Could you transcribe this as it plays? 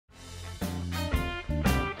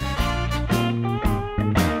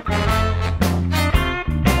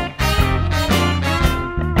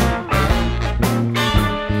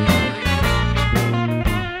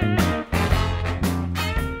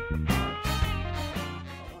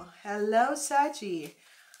Hello, Saggy.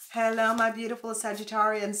 Hello, my beautiful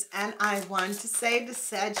Sagittarians. And I want to say to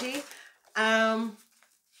Saggy,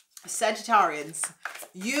 Sagittarians,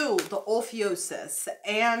 you, the Ophiuchus,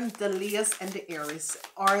 and the Leos and the Aries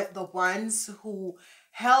are the ones who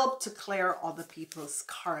help to clear other people's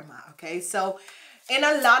karma, okay? So in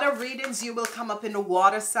a lot of readings, you will come up in the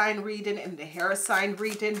water sign reading, in the air sign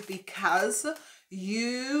reading, because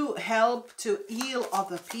you help to heal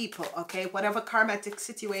other people, okay? Whatever karmatic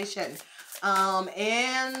situation.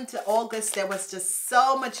 And August, there was just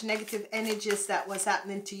so much negative energies that was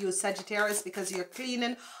happening to you, Sagittarius, because you're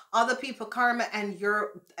cleaning other people karma and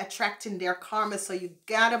you're attracting their karma. So you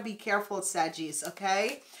gotta be careful, Saggies,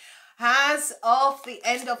 okay? As of the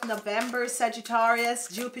end of November, Sagittarius,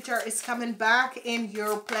 Jupiter is coming back in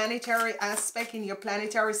your planetary aspect, in your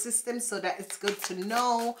planetary system, so that it's good to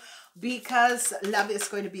know, because love is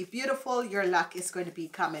going to be beautiful. Your luck is going to be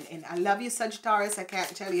coming in. I love you, Sagittarius. I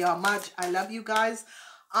can't tell you how much I love you guys.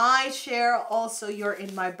 I share also, you're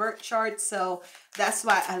in my birth chart, so that's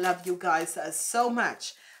why I love you guys so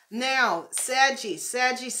much. Now, Saggy.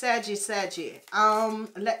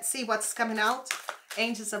 Let's see what's coming out.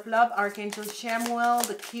 Angels of Love, Archangel Chamuel,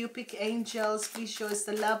 the Cupid angels. Please show us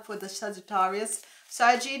the love for the Sagittarius.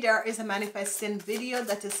 Saggy, there is a manifesting video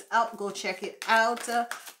that is out. Go check it out.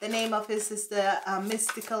 The name of this is the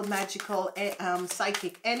Mystical, Magical,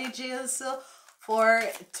 Psychic Energies for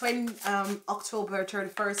October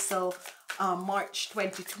 31st, so March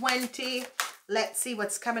 2020. Let's see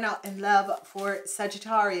what's coming out in love for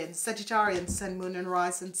Sagittarians, Sun, Moon, and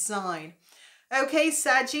Rising sign. Okay,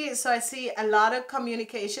 Saggy, so I see a lot of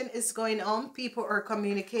communication is going on. People are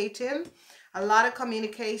communicating. A lot of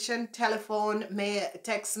communication, telephone,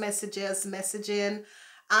 text messages, messaging.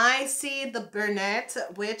 I see the brunette,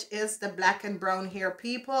 which is the black and brown hair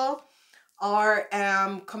people, are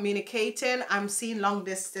communicating. I'm seeing long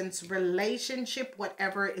distance relationship,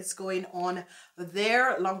 whatever is going on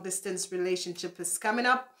there. Long distance relationship is coming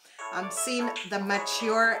up. I'm seeing the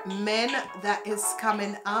mature men that is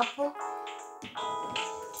coming up.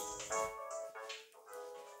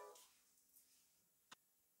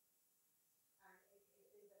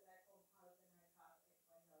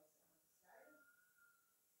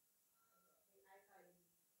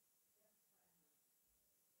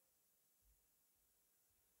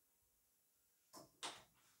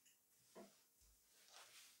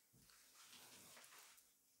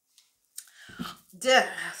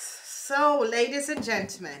 So, ladies and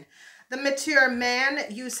gentlemen, the mature man,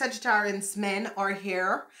 you Sagittarians men are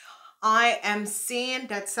here. I am seeing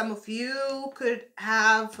that some of you could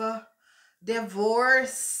have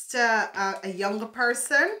divorced a younger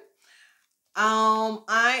person.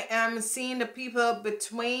 I am seeing the people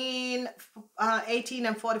between 18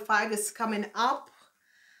 and 45 is coming up.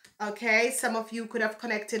 Okay, some of you could have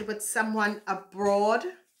connected with someone abroad,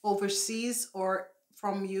 overseas, or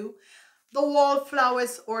from you. The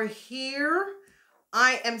wallflowers are here.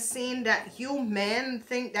 I am seeing that you men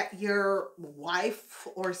think that your wife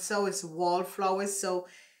or so is wallflowers. So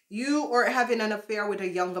you are having an affair with a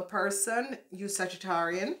younger person, you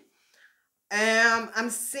Sagittarian. I'm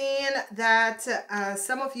seeing that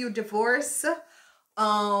some of you divorce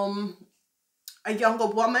a younger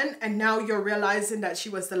woman, and now you're realizing that she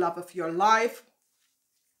was the love of your life.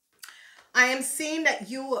 I am seeing that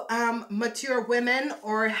you mature women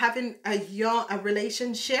are having a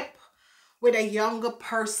relationship with a younger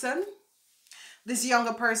person. This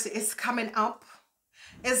younger person is coming up.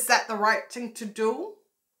 Is that the right thing to do?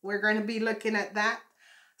 We're going to be looking at that.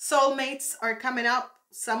 Soulmates are coming up.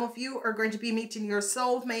 Some of you are going to be meeting your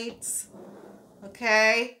soulmates.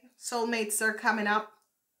 Okay, soulmates are coming up.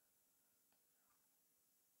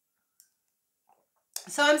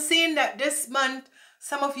 So I'm seeing that this month,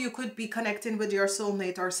 some of you could be connecting with your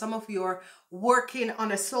soulmate, or some of you are working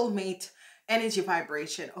on a soulmate energy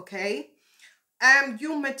vibration, okay?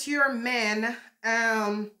 You mature men,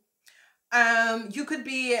 you could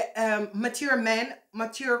be mature men,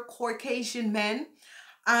 mature Caucasian men.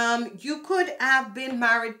 You could have been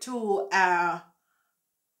married to a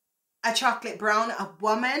chocolate brown, a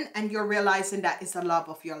woman, and you're realizing that is the love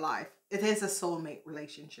of your life. It is a soulmate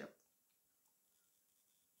relationship.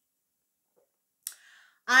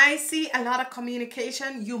 I see a lot of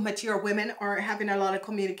communication. You mature women are having a lot of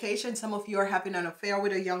communication. Some of you are having an affair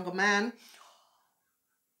with a younger man.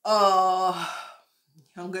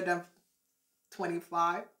 Younger than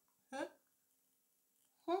 25.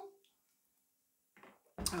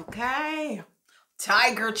 Okay.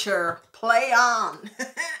 Tiger, play on.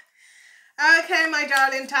 Okay, my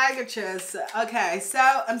darling Tiger. Okay,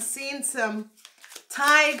 so I'm seeing some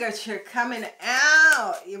Tiger, you're coming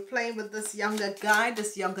out. You're playing with this younger guy.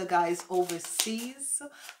 This younger guy is overseas.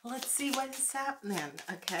 Let's see what is happening,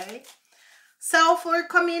 okay? So for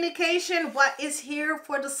communication, what is here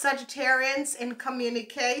for the Sagittarians in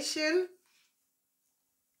communication?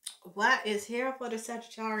 What is here for the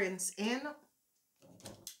Sagittarians in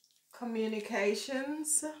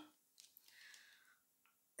communications?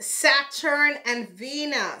 Saturn and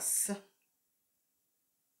Venus.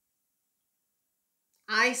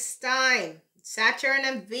 Ice time. Saturn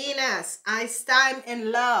and Venus. Ice time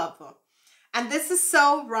in love. And this is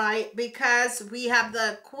so right because we have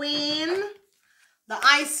the Queen. The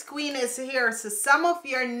Ice Queen is here. So some of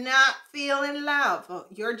you are not feeling love.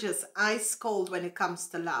 You're just ice cold when it comes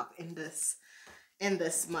to love in this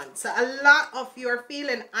month. So a lot of you are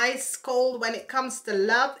feeling ice cold when it comes to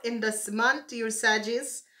love in this month, you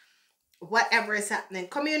Sagittarius. Whatever is happening.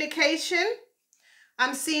 Communication.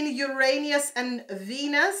 I'm seeing Uranus and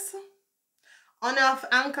Venus on off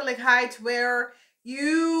angelic height where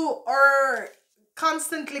you are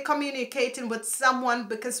constantly communicating with someone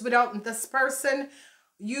because without this person,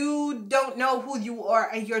 you don't know who you are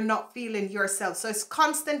and you're not feeling yourself. So it's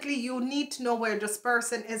constantly you need to know where this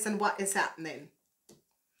person is and what is happening.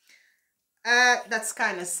 That's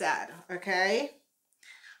kind of sad, okay?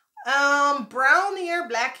 Brown hair,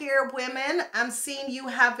 black hair women, I'm seeing you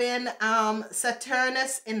having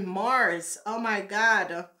Saturnus in Mars. Oh my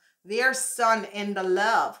God, their sun in the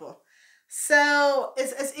love. So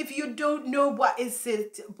it's as if you don't know what is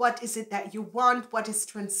it that you want, what is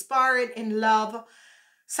transpiring in love.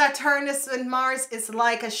 Saturnus and Mars is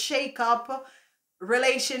like a shake-up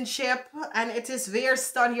relationship, and it is very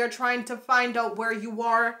stunned. You're trying to find out where you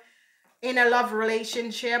are in a love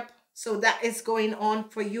relationship. So that is going on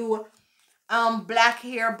for you, black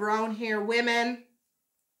hair, brown hair women.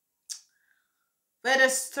 But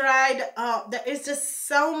astride, there is just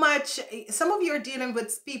so much. Some of you are dealing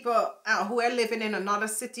with people who are living in another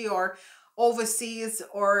city or overseas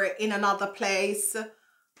or in another place.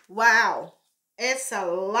 Wow, it's a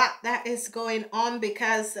lot that is going on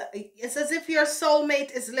because it's as if your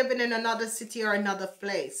soulmate is living in another city or another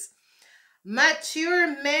place.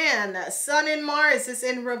 Mature man, Sun in Mars is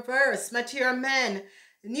in reverse. Mature men,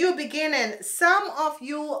 new beginning. Some of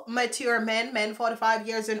you mature men 45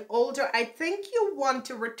 years and older, I think you want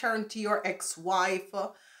to return to your ex-wife.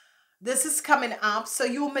 This is coming up. So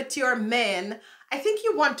you mature men, I think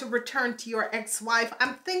you want to return to your ex-wife.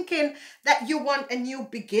 I'm thinking that you want a new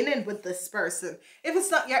beginning with this person. If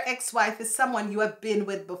it's not your ex-wife, it's someone you have been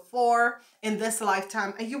with before in this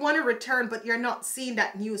lifetime and you want to return, but you're not seeing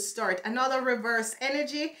that new start. Another reverse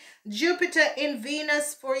energy. Jupiter in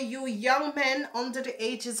Venus for you young men under the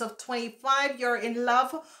ages of 25. You're in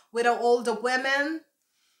love with an older woman.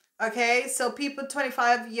 Okay, so people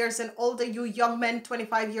 25 years and older, you young men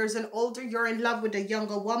 25 years and older, you're in love with a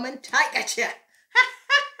younger woman. Tiger chat.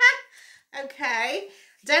 Okay,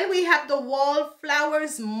 then we have the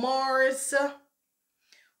wallflowers, Mars.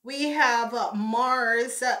 We have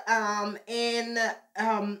Mars in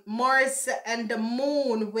Mars and the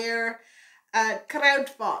moon where crowd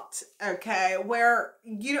fought, okay, where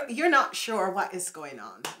you're not sure what is going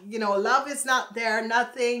on. You know, love is not there,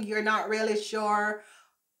 nothing, you're not really sure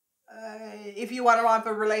if you want to have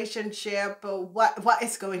a relationship, what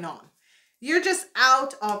is going on. You're just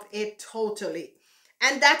out of it totally.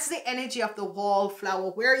 And that's the energy of the wallflower,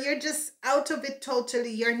 where you're just out of it totally.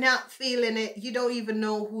 You're not feeling it. You don't even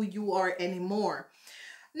know who you are anymore.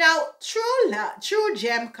 Now, true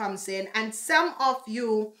gem comes in, and some of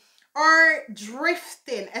you are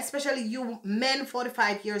drifting, especially you men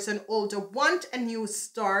 45 years and older, want a new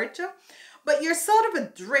start, but you're sort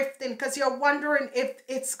of drifting because you're wondering if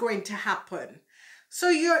it's going to happen. So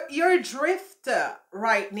you're a drifter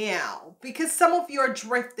right now because some of you are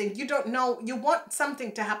drifting. You don't know, you want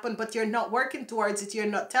something to happen, but you're not working towards it. You're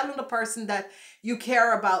not telling the person that you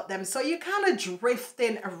care about them. So you're kind of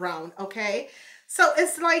drifting around, okay? So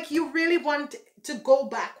it's like you really want to go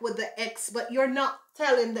back with the ex, but you're not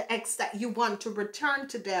telling the ex that you want to return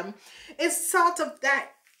to them. It's sort of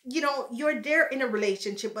that, you know, you're there in a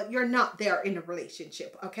relationship, but you're not there in a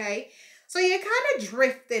relationship, okay? So you're kind of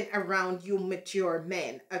drifting around, you mature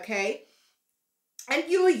men, okay? And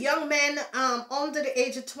you young men under the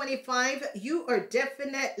age of 25, you are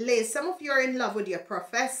definitely, some of you are in love with your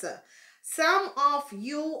professor. Some of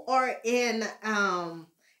you are in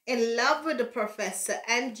love with the professor,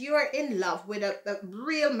 and you're in love with a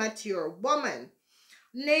real mature woman.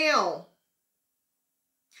 Now,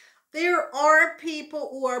 there are people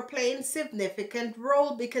who are playing significant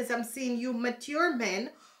role because I'm seeing you mature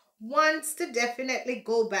men wants to definitely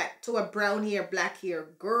go back to a brown hair, black hair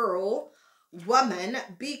girl woman,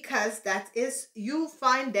 because that is, you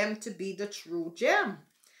find them to be the true gem.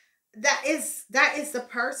 That is the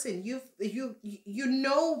person you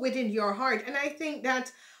know within your heart. And I think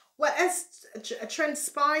that what has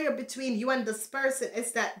transpired between you and this person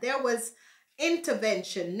is that there was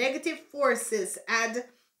intervention. Negative forces had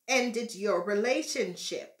ended your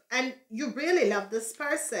relationship, and you really love this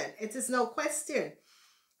person. It is no question.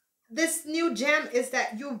 This new gem is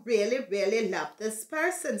that you really, really love this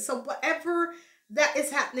person. So whatever that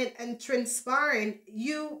is happening and transpiring,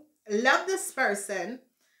 you love this person,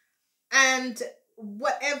 and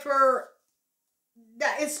whatever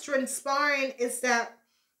that is transpiring is that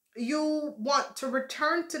you want to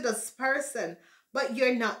return to this person, but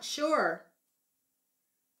you're not sure.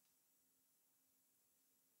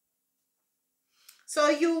 So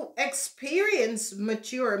you experience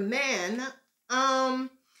mature men.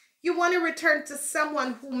 You want to return to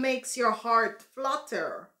someone who makes your heart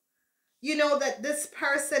flutter. You know that this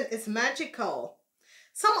person is magical.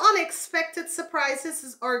 Some unexpected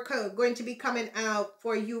surprises are going to be coming out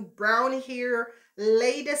for you brown hair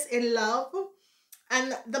ladies in love.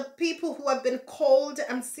 And the people who have been cold,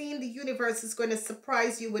 I'm seeing the universe is going to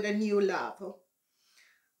surprise you with a new love.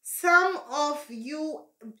 Some of you,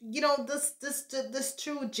 you know, this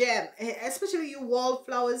true gem, especially you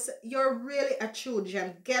wallflowers, you're really a true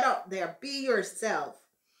gem. Get out there, be yourself.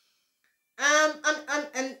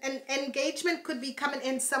 An engagement could be coming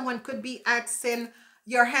in. Someone could be asking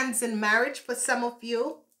your hands in marriage for some of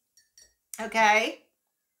you. Okay.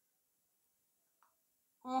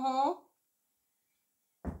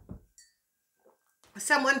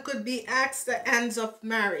 Someone could be asked the hands of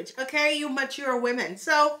marriage. Okay, you mature women.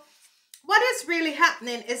 So what is really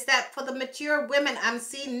happening is that for the mature women, I'm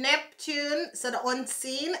seeing Neptune, so the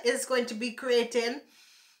unseen, is going to be creating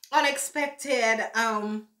unexpected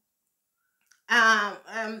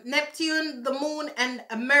Neptune, the moon, and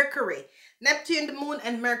Mercury. Neptune, the moon,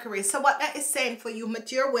 and Mercury. So what that is saying for you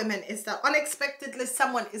mature women is that unexpectedly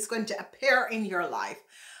someone is going to appear in your life.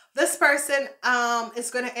 This person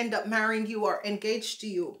is going to end up marrying you or engaged to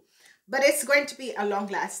you. But it's going to be a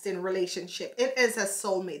long-lasting relationship. It is a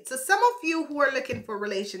soulmate. So some of you who are looking for a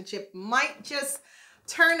relationship might just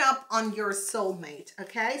turn up on your soulmate.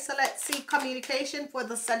 Okay, so let's see communication for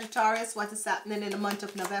the Sagittarius. What is happening in the month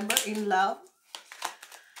of November in love?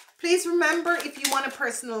 Please remember, if you want a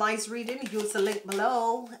personalized reading, use the link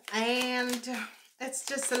below. And it's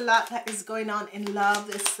just a lot that is going on in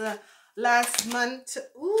love this last month.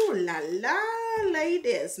 Ooh la la,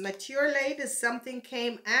 ladies, mature ladies, something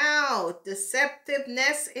came out.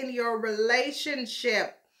 Deceptiveness in your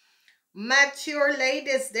relationship. Mature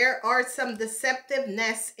ladies, there are some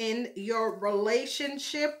deceptiveness in your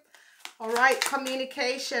relationship. All right,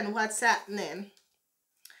 communication, what's happening?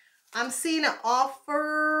 I'm seeing an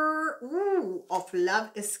offer of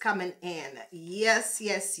love is coming in. Yes,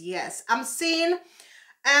 yes, yes. I'm seeing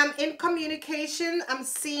in communication, I'm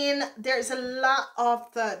seeing there's a lot of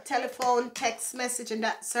the telephone, text message, and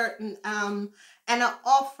that certain and an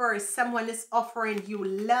offer. Someone is offering you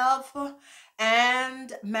love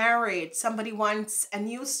and marriage. Somebody wants a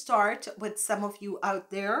new start with some of you out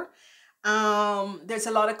there. There's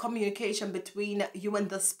a lot of communication between you and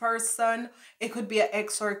this person. It could be an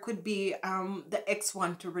ex, or it could be the ex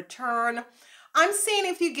want to return. I'm seeing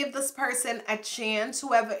if you give this person a chance,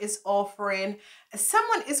 whoever is offering,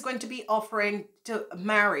 someone is going to be offering to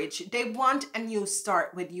marriage. They want a new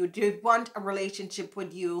start with you. They want a relationship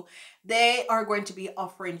with you. They are going to be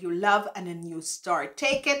offering you love and a new start.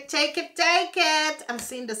 Take it, take it, take it. I'm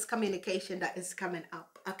seeing this communication that is coming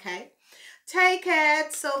up. Okay. Take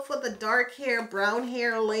it. So for the dark hair, brown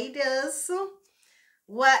hair ladies,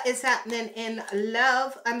 what is happening in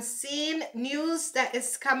love? I'm seeing news that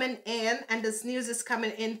is coming in, and this news is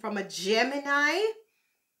coming in from a Gemini.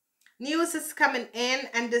 News is coming in,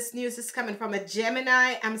 and this news is coming from a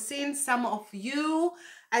Gemini. I'm seeing some of you,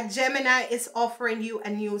 a Gemini is offering you a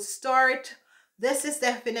new start. This is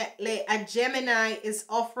definitely a Gemini is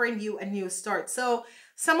offering you a new start. So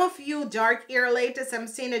some of you dark hair ladies, I'm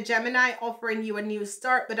seeing a Gemini offering you a new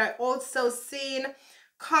start, but I also seen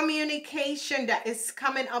communication that is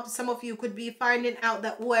coming up. Some of you could be finding out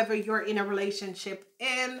that whoever you're in a relationship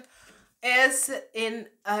in is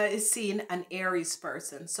seeing an Aries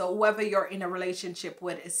person. So whoever you're in a relationship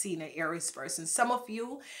with is seeing an Aries person. Some of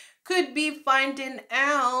you could be finding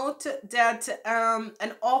out that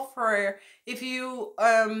an offer, if you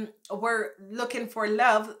were looking for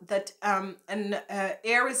love, that an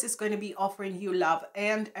Aries is going to be offering you love,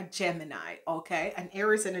 and a Gemini. Okay, an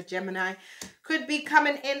Aries and a Gemini could be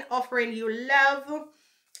coming in offering you love.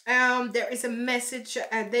 There is a message,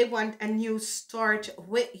 they want a new start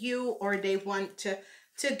with you, or they want to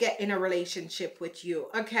get in a relationship with you.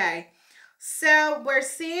 Okay, so we're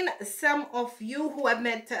seeing some of you who have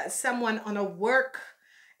met someone on a work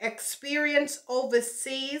experience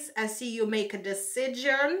overseas. I see you make a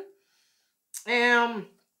decision.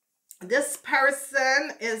 This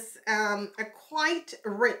person is a quite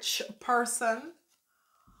rich person.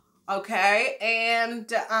 Okay, and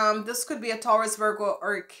this could be a Taurus, Virgo,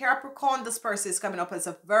 or a Capricorn. This person is coming up as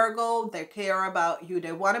a Virgo. They care about you.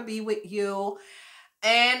 They want to be with you.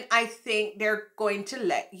 And I think they're going to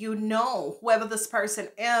let you know, whoever this person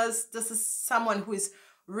is, this is someone who is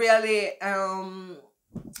really,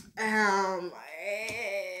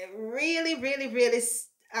 really,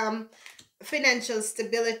 financial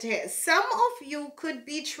stability. Some of you could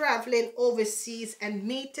be traveling overseas and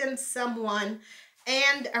meeting someone,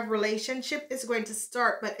 and a relationship is going to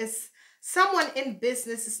start, but it's someone in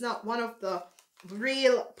business. Is not one of the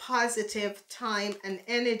real positive time and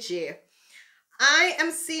energy. I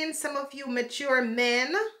am seeing some of you mature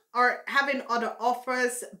men are having other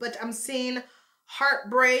offers, but I'm seeing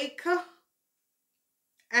heartbreak.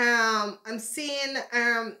 I'm seeing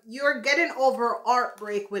you're getting over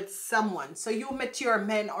heartbreak with someone. So you mature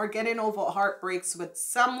men are getting over heartbreaks with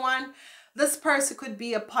someone. This person could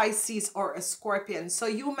be a Pisces or a Scorpion. So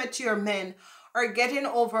you mature men are getting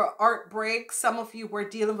over heartbreak. Some of you were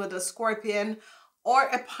dealing with a Scorpion or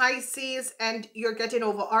a Pisces, and you're getting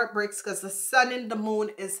over heartbreaks because the sun and the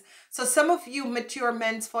moon is... So some of you mature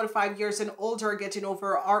men, 45 years and older, are getting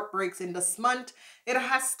over heartbreaks in this month. It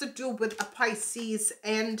has to do with a Pisces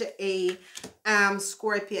and a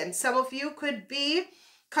Scorpion. Some of you could be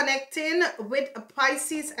connecting with a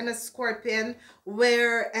Pisces and a Scorpion,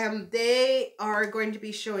 where they are going to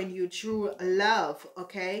be showing you true love.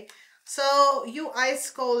 Okay, so you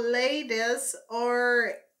ice cold ladies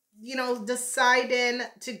are, you know, deciding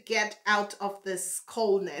to get out of this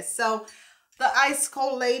coldness. So the ice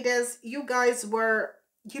cold ladies, you guys were,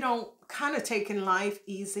 you know, kind of taking life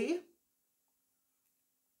easy.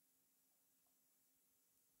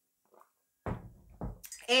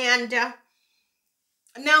 And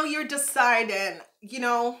now you're deciding, you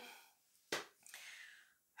know,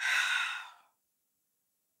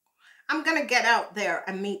 I'm going to get out there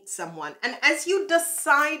and meet someone. And as you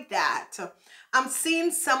decide that, I'm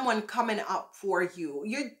seeing someone coming up for you.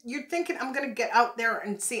 You're thinking, I'm going to get out there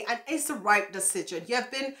and see, and it's the right decision. You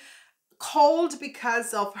have been cold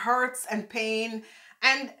because of hurts and pain.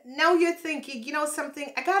 And now you're thinking, you know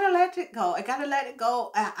something, I got to let it go. I got to let it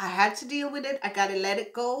go. I had to deal with it. I got to let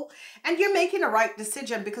it go. And you're making the right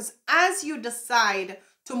decision, because as you decide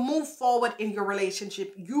to move forward in your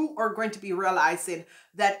relationship, you are going to be realizing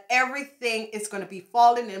that everything is going to be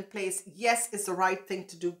falling in place. Yes, it's the right thing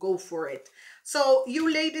to do. Go for it. So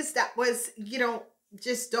you ladies that was, you know,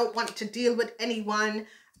 just don't want to deal with anyone,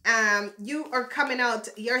 you are coming out,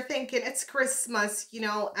 you're thinking it's Christmas, you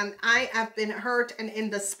know, and I have been hurt and in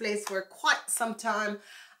this place for quite some time.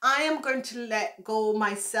 I am going to let go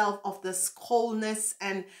myself of this coldness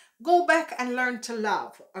and go back and learn to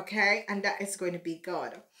love. Okay, and that is going to be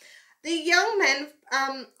good. The young men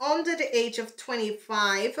under the age of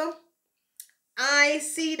 25, I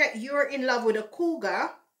see that you're in love with a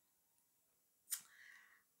cougar.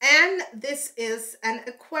 And this is an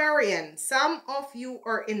Aquarian. Some of you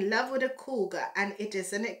are in love with a cougar, and it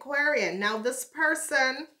is an Aquarian. Now this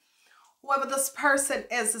person, whoever this person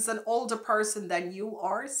is an older person than you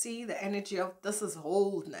are. See the energy of this is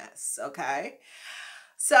oldness, okay?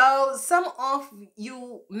 So some of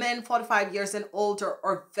you men 45 years and older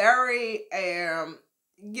are very,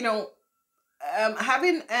 you know,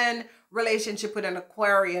 having a relationship with an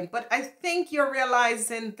Aquarian. But I think you're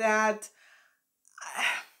realizing that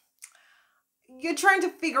you're trying to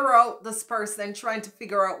figure out this person, trying to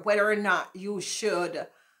figure out whether or not you should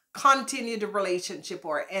continue the relationship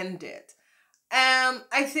or end it.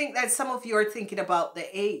 I think that some of you are thinking about the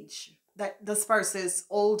age, that this person is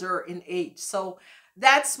older in age. So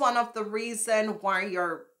that's one of the reasons why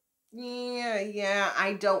you're,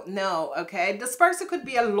 I don't know. Okay. This person could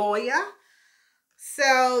be a lawyer.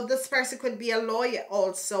 So this person could be a lawyer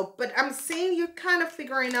also, but I'm seeing you kind of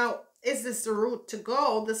figuring out, is this the route to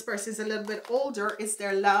go? This person is a little bit older. Is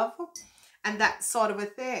there love? And that sort of a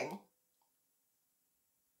thing.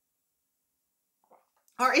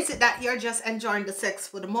 Or is it that you're just enjoying the sex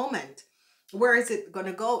for the moment? Where is it going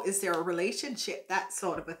to go? Is there a relationship? That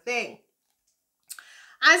sort of a thing.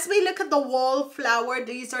 As we look at the wallflower,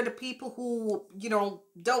 these are the people who, you know,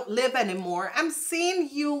 don't live anymore. I'm seeing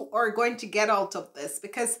you are going to get out of this,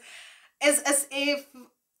 because it's as if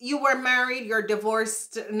you were married, you're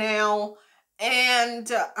divorced now, and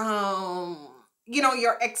you know,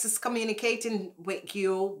 your ex is communicating with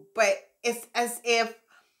you, but it's as if,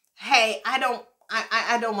 hey, I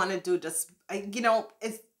don't want to do this. You know,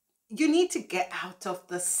 it's, you need to get out of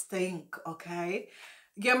the stink, okay?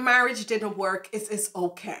 Your marriage didn't work. It's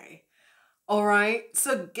okay. All right.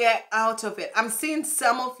 So get out of it. I'm seeing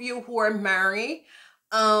some of you who are married.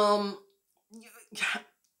 Um, you,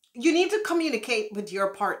 you need to communicate with your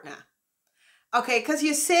partner. Okay, because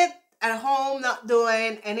you sit at home not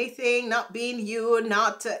doing anything, not being you,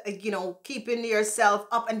 not you know, keeping yourself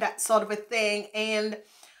up and that sort of a thing. And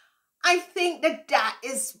I think that that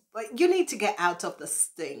is, you need to get out of the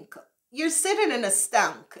stink. You're sitting in a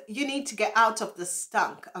stunk. You need to get out of the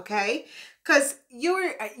stunk, okay? Because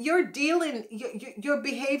you're dealing, you're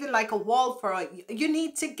behaving like a wallflower. You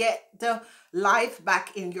need to get the life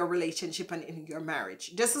back in your relationship and in your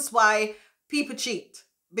marriage. This is why people cheat,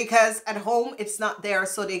 because at home it's not there,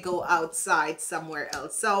 so they go outside somewhere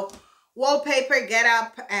else. So wallpaper, get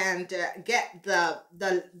up and get the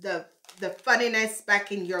funniness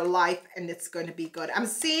back in your life, and it's going to be good. I'm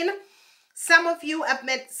seeing some of you have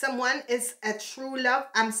met someone is a true love.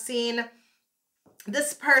 I'm seeing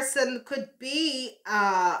this person could be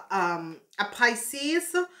a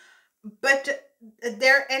Pisces, but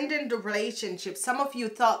they're ending the relationship. Some of you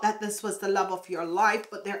thought that this was the love of your life,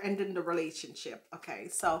 but they're ending the relationship. Okay,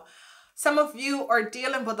 so some of you are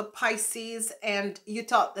dealing with a Pisces and you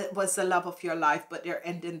thought that was the love of your life, but they're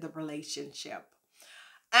ending the relationship.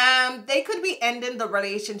 They could be ending the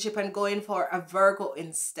relationship and going for a Virgo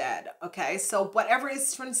instead. Okay, so whatever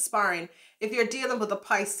is transpiring, if you're dealing with a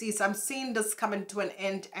Pisces, I'm seeing this coming to an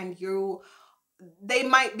end, and they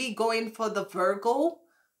might be going for the Virgo,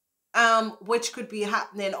 which could be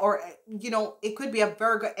happening, or you know, it could be a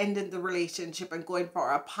Virgo ending the relationship and going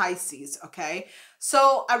for a Pisces. Okay,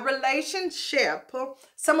 so a relationship,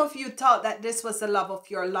 some of you thought that this was the love of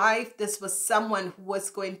your life, this was someone who was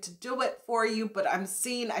going to do it for you, but I'm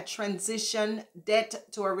seeing a transition, death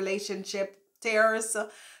to a relationship, tears.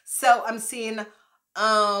 So I'm seeing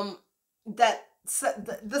that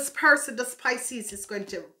this person, this Pisces, is going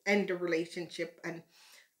to end the relationship, and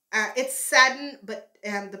it's saddened, but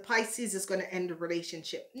the Pisces is going to end the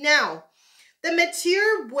relationship. Now, the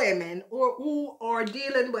mature women or who are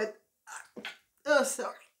dealing with, oh,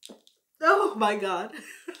 sorry. Oh my God.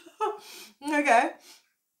 Okay.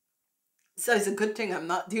 So it's a good thing I'm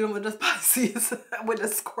not dealing with a Pisces, with a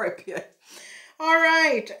Scorpion. All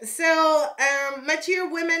right. So,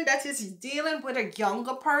 mature women that is dealing with a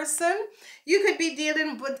younger person. You could be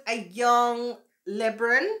dealing with a young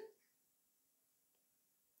Libran.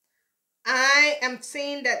 I am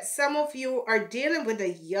seeing that some of you are dealing with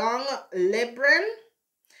a young Libran.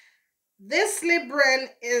 This Libran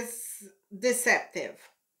is deceptive.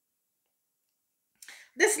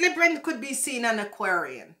 This Libran could be seen an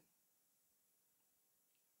Aquarian.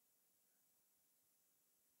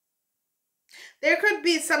 There could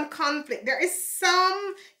be some conflict. There is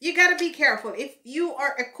some, you got to be careful. If you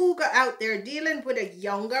are a cougar out there dealing with a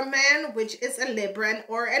younger man, which is a Libran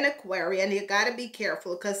or an Aquarian, you got to be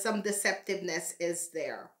careful because some deceptiveness is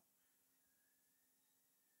there.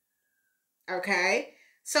 Okay?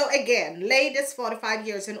 So again, ladies 45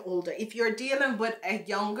 years and older, if you're dealing with a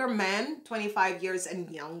younger man, 25 years and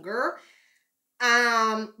younger,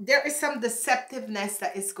 there is some deceptiveness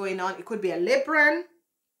that is going on. It could be a Libran,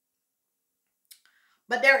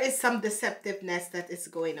 but there is some deceptiveness that is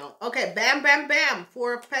going on. Okay, bam, bam, bam.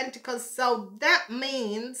 Four of Pentacles. So that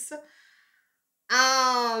means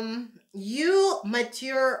you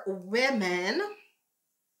mature women,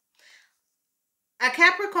 a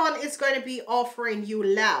Capricorn is going to be offering you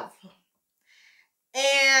love.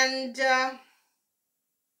 And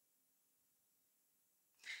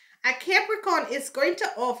a Capricorn is going to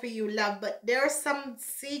offer you love, but there's some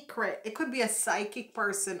secret. It could be a psychic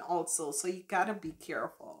person also, so you gotta be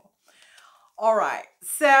careful. All right,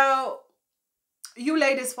 so you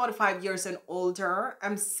ladies 45 years and older,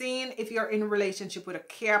 I'm seeing if you're in a relationship with a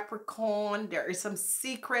Capricorn, there is some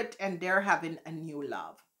secret and they're having a new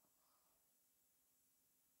love.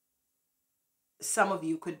 Some of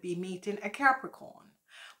you could be meeting a Capricorn.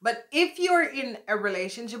 But if you're in a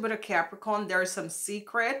relationship with a Capricorn, there are some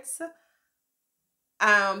secrets.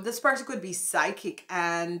 This person could be psychic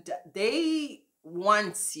and they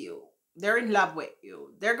want you. They're in love with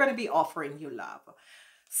you. They're going to be offering you love.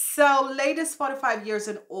 So ladies 45 years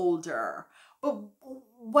and older, but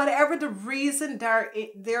whatever the reason they're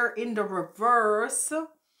in the reverse,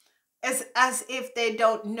 is as if they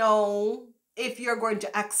don't know if you're going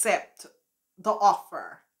to accept the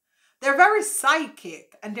offer. They're very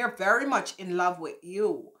psychic and they're very much in love with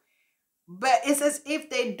you, but it's as if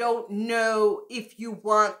they don't know if you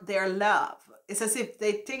want their love. It's as if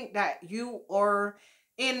they think that you are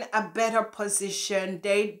in a better position.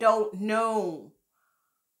 They don't know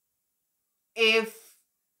if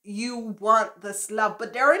you want this love,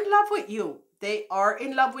 but they're in love with you. They are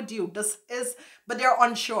in love with you. But they're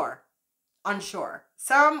unsure.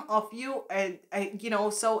 Some of you,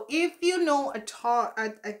 so if you know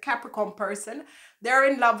a Capricorn person, they're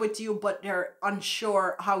in love with you, but they're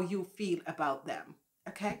unsure how you feel about them.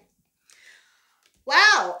 Okay.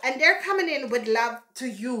 Wow. And they're coming in with love to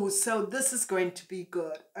you. So this is going to be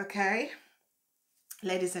good. Okay.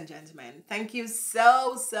 Ladies and gentlemen, thank you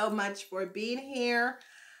so much for being here.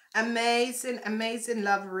 Amazing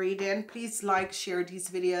love reading. Please like, share these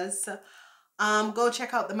videos. Go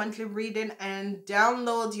check out the monthly reading and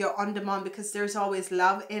download your on-demand, because there's always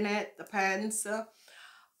love in it. Depends. So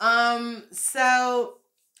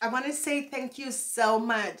I want to say thank you so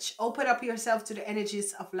much. Open up yourself to the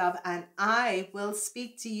energies of love, and I will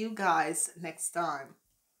speak to you guys next time.